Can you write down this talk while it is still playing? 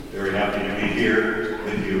Very happy to be here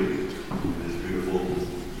with you in this beautiful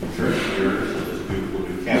church here, this beautiful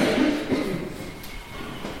new campus.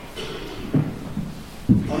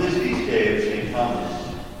 On this feast day of St.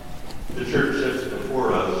 Thomas, the church sets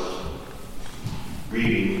before us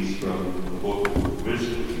readings from the book of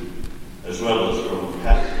Wisdom, as well as from a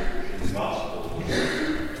passage in the Gospel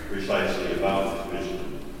precisely about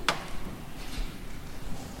wisdom.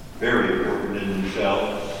 Very important in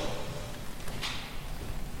themselves.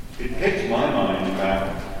 It takes my mind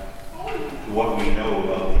back to what we know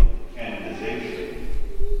about the canonization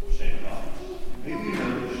of St. Thomas. Maybe you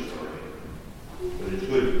know this story, but it's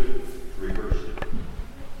good to rehearse it.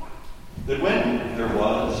 That when there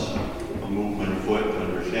was a movement afoot,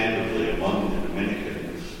 understandably, among the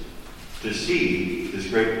Dominicans to see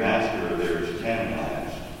this great master of theirs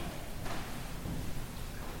canonized,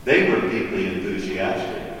 they were deeply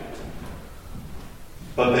enthusiastic,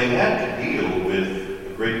 but they had to deal with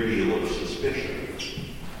a great deal of suspicion.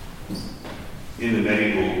 In the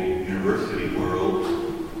medieval university world,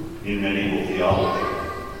 in medieval theology,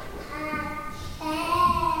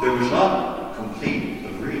 there was not complete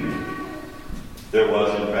agreement. There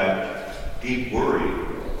was, in fact, deep worry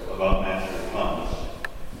about Master Thomas,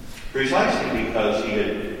 precisely because he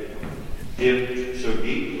had dipped so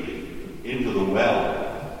deeply into the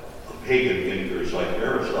well of pagan thinkers like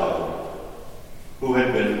Aristotle, who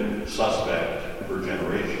had been suspect for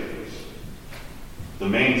generations. The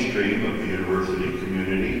mainstream of the university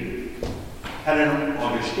community had an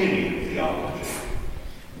Augustinian theology.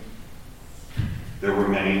 There were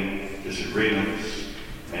many disagreements,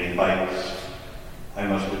 many fights. I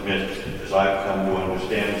must admit, as I've come to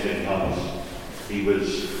understand St. Thomas, he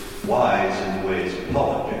was wise in the ways of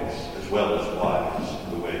politics as well as wise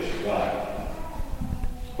in the ways of God.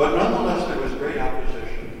 But nonetheless, there was great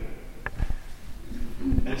opposition.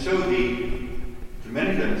 And so the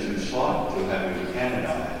Dominicans who sought to have him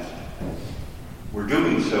canonized were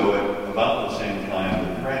doing so at about the same time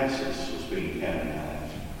that Francis was being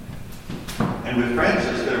canonized. And with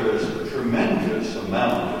Francis, there was a tremendous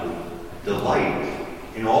amount of delight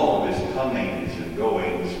in all of his comings and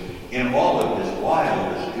goings, in all of his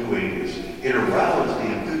wildest doings. It aroused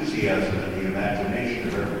the enthusiasm and the imagination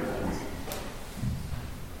of everyone.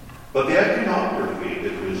 But the iconography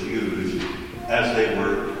that was used as they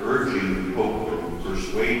were urging the Pope and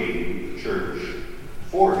persuading the Church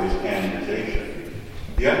for his canonization,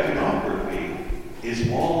 the iconography is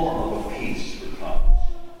all of a piece for Thomas.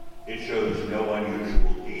 It shows no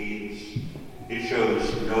unusual deeds. It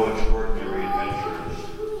shows no extraordinary adventures.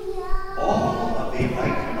 All of the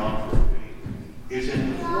iconography is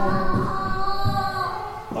in the form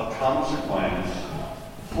of Thomas Aquinas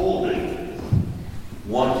holding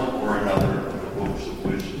one or another of the books of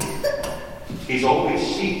wisdom. He's always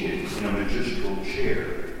seated in a magistral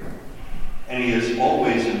chair, and he is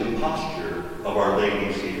always in the posture of Our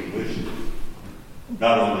Lady's seat of wisdom,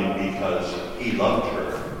 not only because he loved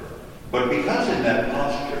her, but because in that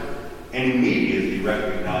posture, an immediately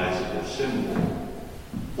recognizable symbol,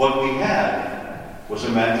 what we had was a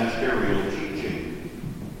magisterial teaching,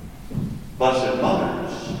 Blessed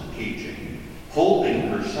Mother's teaching, holding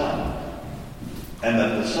her Son, and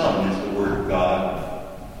that the Son is the Word of God,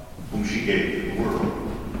 whom she gave to the world.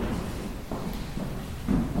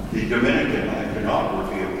 The Dominican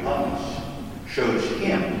iconography of Thomas shows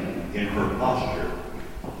him in her posture,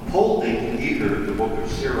 holding either the book of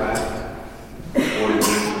Sirach or the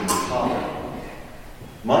Wisdom of Solomon,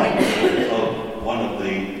 mindful of one of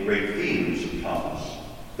the great themes of Thomas,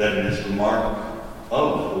 that it is the mark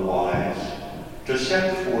of the wise to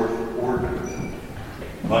set forth order,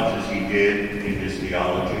 much as he did in his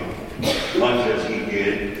theology, much as he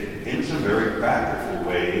did in some very practical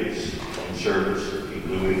ways in service of King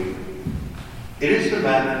Louis. It is the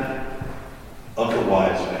manner of the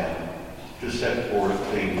wise man to set forth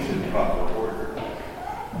things in proper order.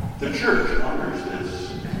 The Church honors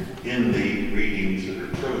this in the readings that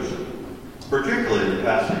are chosen, particularly the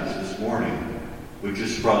passage this morning, which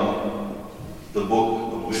is from the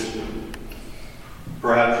Book of Wisdom.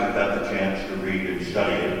 Perhaps you've had the chance to read and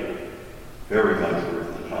study it. Very much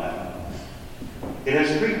worth the time. It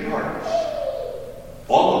has three parts,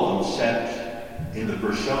 all of them set in the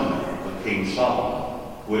persona of King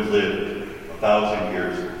Solomon, who had lived 1,000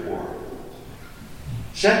 years before.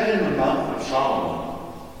 Set in the mouth of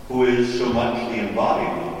Solomon, who is so much the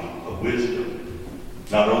embodiment of wisdom,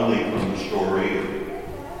 not only from the story of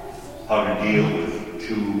how to deal with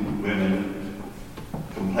two women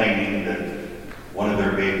complaining that one of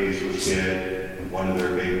their babies was dead and one of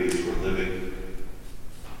their babies were living,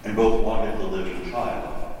 and both wanted the living child.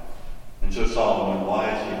 And so Solomon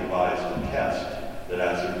wisely devised a test that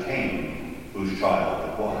ascertained whose child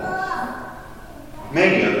it was.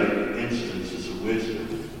 Many other instances of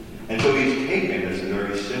wisdom, and so he's taken as a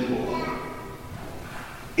very symbol of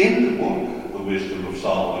it. In the book, The Wisdom of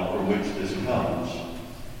Solomon, from which this comes,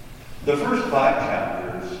 the first 5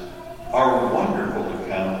 chapters are a wonderful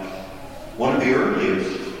account, one of the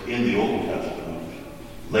earliest in the Old Testament,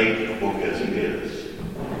 late book as it is,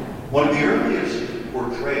 one of the earliest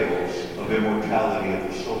portrayals of immortality of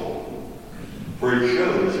the soul, for it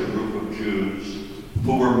shows a group of Jews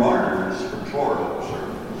who were martyrs for Torah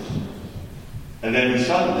observance, and then who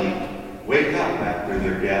suddenly wake up after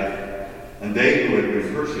their death, and they who had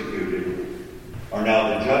been persecuted are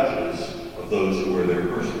now the judges of those who were their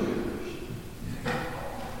persecutors.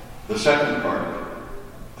 The second part,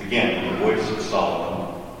 again, the voice of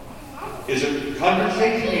Solomon, is a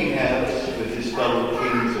conversation he has with his fellow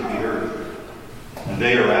kings of the earth. And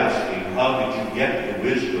they are asking, how did you get the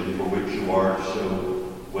wisdom for which you are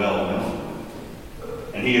so well known?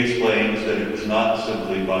 And he explains that it was not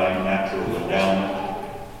simply by natural endowment,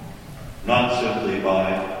 not simply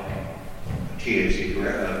by TAC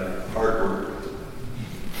hard work,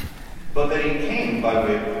 but that he came by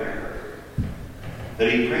way of prayer.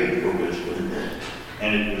 That he prayed for wisdom,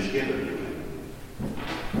 and it was given to him.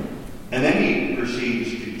 And then he proceeds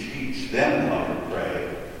to teach them how to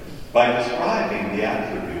pray by describing the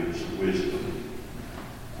attributes of wisdom,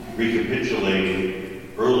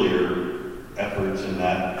 recapitulating earlier efforts in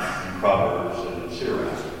that in Proverbs and in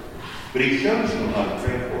Sirach. But he shows them how to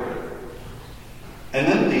pray for it. And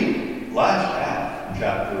then the last half,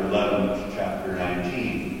 chapter 11 to chapter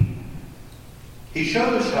 19, he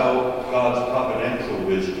shows how God's providential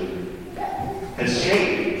wisdom has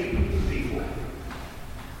saved the people.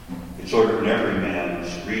 It's sort of an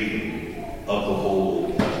everyman's reading of the whole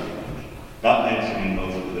Old Testament, not mentioning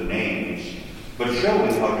most of the names, but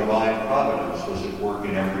showing how divine providence was at work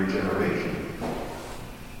in every generation.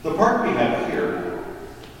 The part we have here,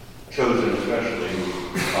 chosen especially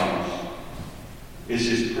Thomas, is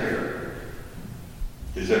his prayer,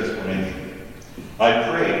 his explanation. I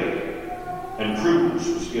prayed, and prudence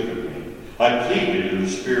was given me. I pleaded, and the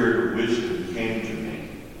spirit of wisdom came to me.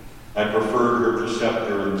 I preferred her to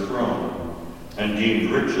scepter and throne, and deemed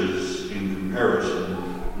riches in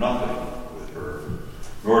comparison nothing with her.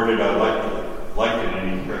 Nor did I liken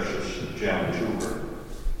any precious gem to her.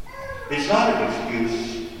 It's not an excuse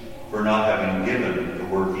for not having given the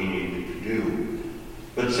work he needed to do,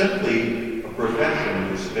 but simply a profession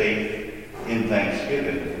of his faith in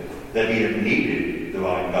thanksgiving that he had needed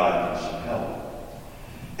divine guidance and help.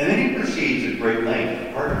 And then he proceeds at great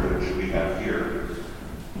length, part of which we have here,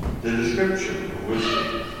 the description of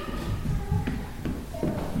wisdom.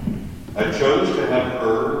 I chose to have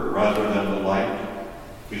her rather than the light,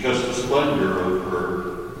 because the splendor of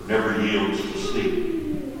her never yields to sleep.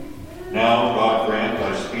 Now, God grant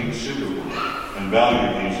I speak suitably, and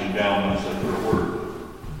value these endowments at their word.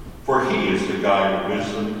 For he is the guide of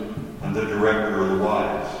wisdom and the director of the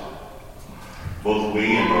wise. Both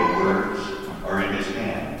we and our words are in his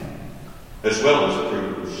hand, as well as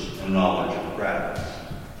prudence and knowledge of practice.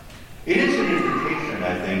 It is an invitation,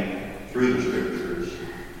 I think, through the Scriptures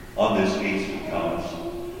on this feast of Thomas,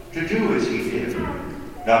 to do as he did,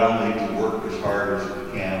 not only to work as hard as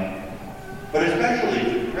we can, but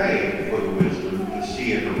especially to pray for the wisdom to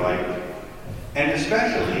see it aright, and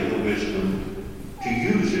especially the wisdom to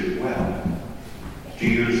use it well, to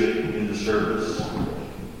use it in the service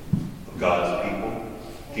of God's people,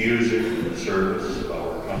 to use it in the service of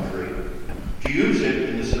our country, to use it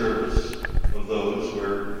in the service of those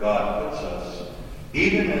where God puts us,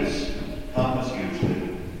 even as Thomas used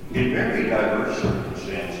it in very diverse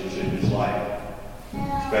circumstances in his life,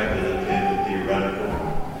 speculative and theoretical,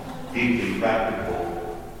 deeply practical,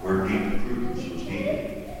 where deep prudence was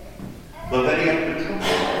needed. But that he had control,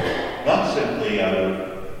 not simply out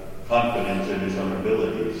of confidence in his own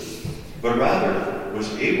abilities, but rather was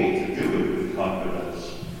able to do it with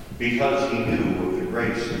confidence because he knew of the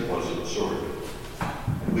grace that was at source.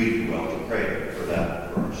 We do well to pray for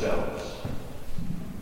that for ourselves.